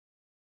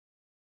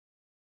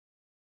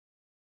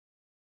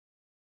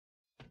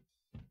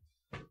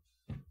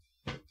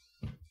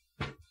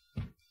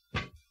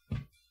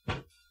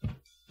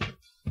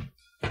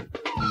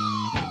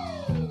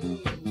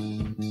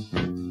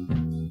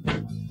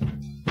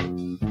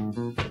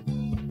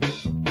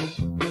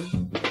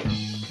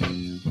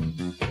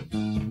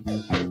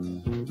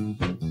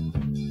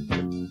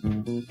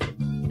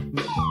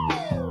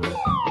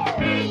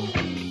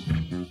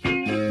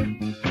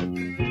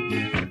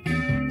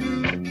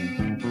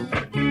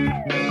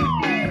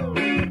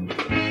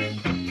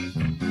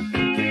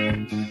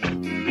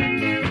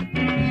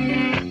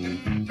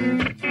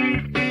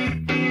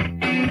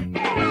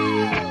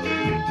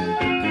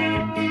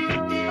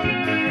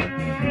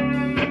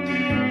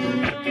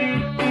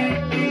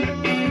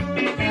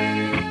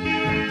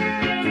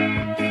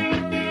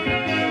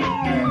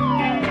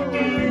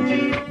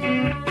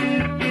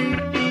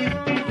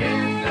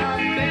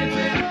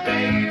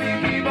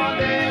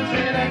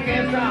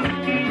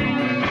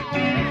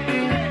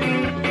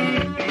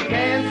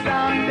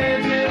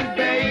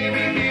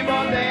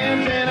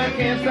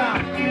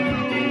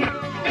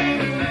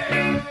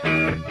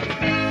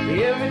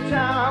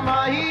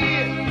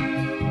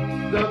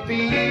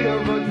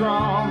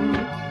drum.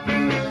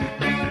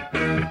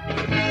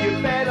 You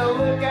better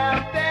look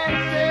out,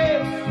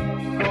 dancing,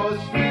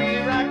 'cause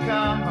here I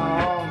come.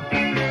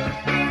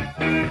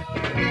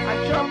 I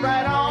jump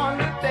right on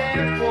the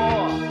dance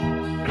floor.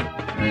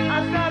 I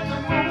start to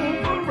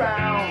move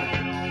around.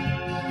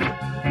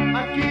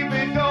 I keep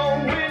it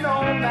going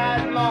all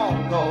night long,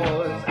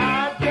 'cause I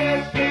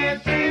just can't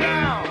sit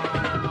down.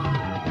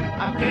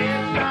 I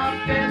can't stop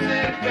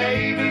dancing,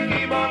 baby,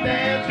 keep on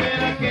dancing,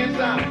 I can't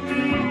stop.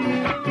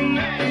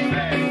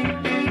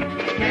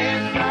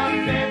 Can't stop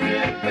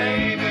dancing,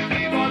 baby,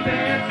 keep on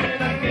dancing,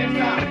 I can't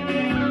stop.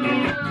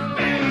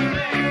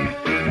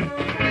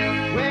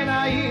 When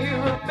I hear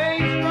a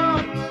bass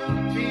drum,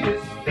 beat a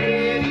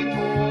steady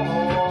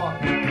pour.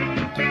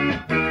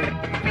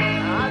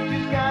 I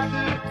just got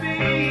to be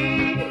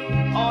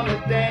on the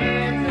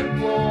dancing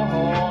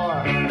floor.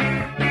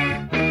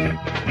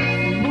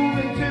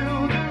 Moving to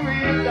the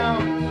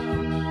rhythm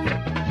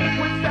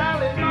with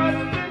style and much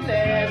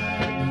finesse.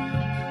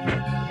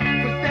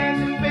 With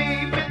dancing,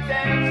 baby,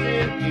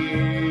 dancing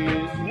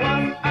is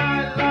what I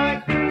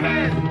like the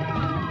best.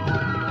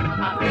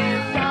 I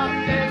can't stop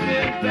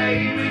dancing,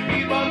 baby,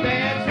 keep on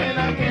dancing,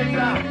 I can't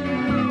stop.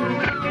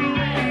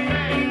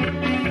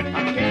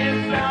 I can't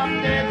stop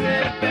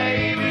dancing,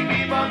 baby,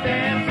 keep on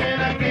dancing,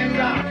 I can't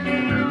stop.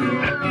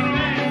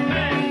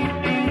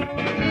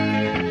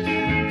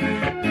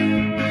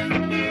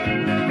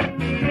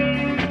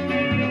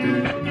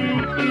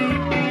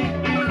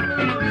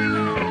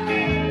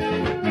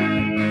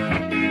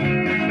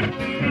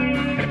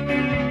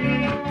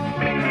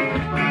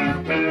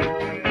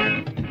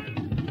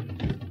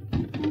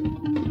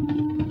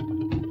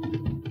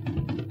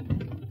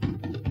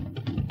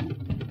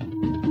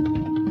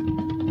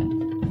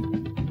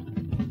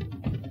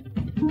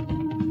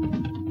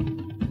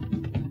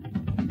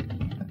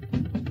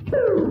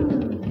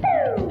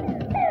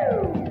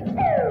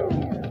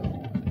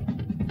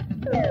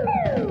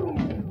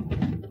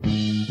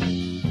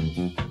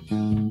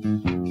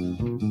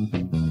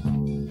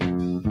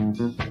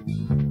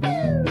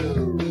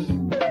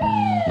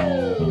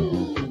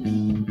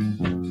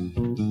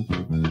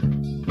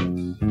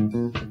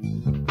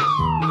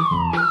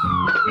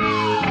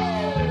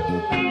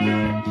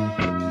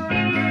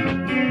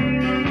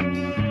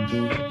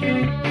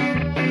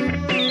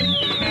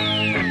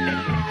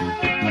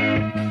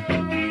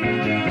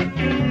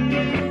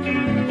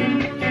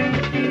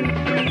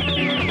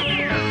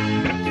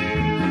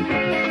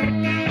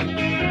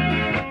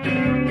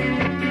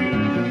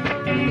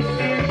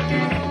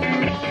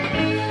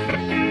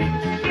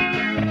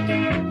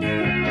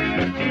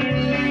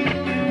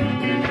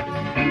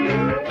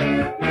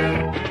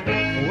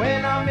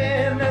 When I'm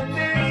in the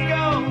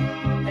disco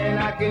and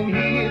I can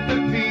hear the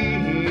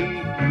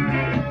beat,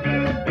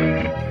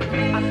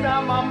 I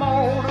start my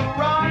motor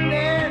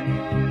running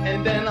and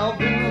then I'll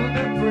do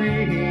the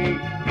freak.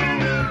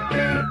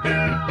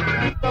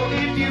 So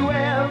if you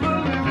ever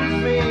lose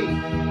me,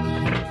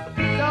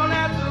 don't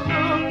have to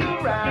look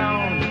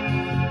around,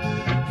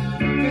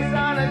 'cause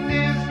on a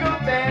disco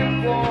dance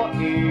floor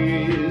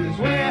is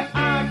where I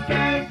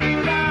can't be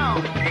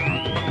found.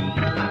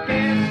 I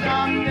can't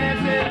stop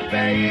dancing,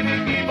 baby,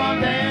 keep on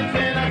dancing.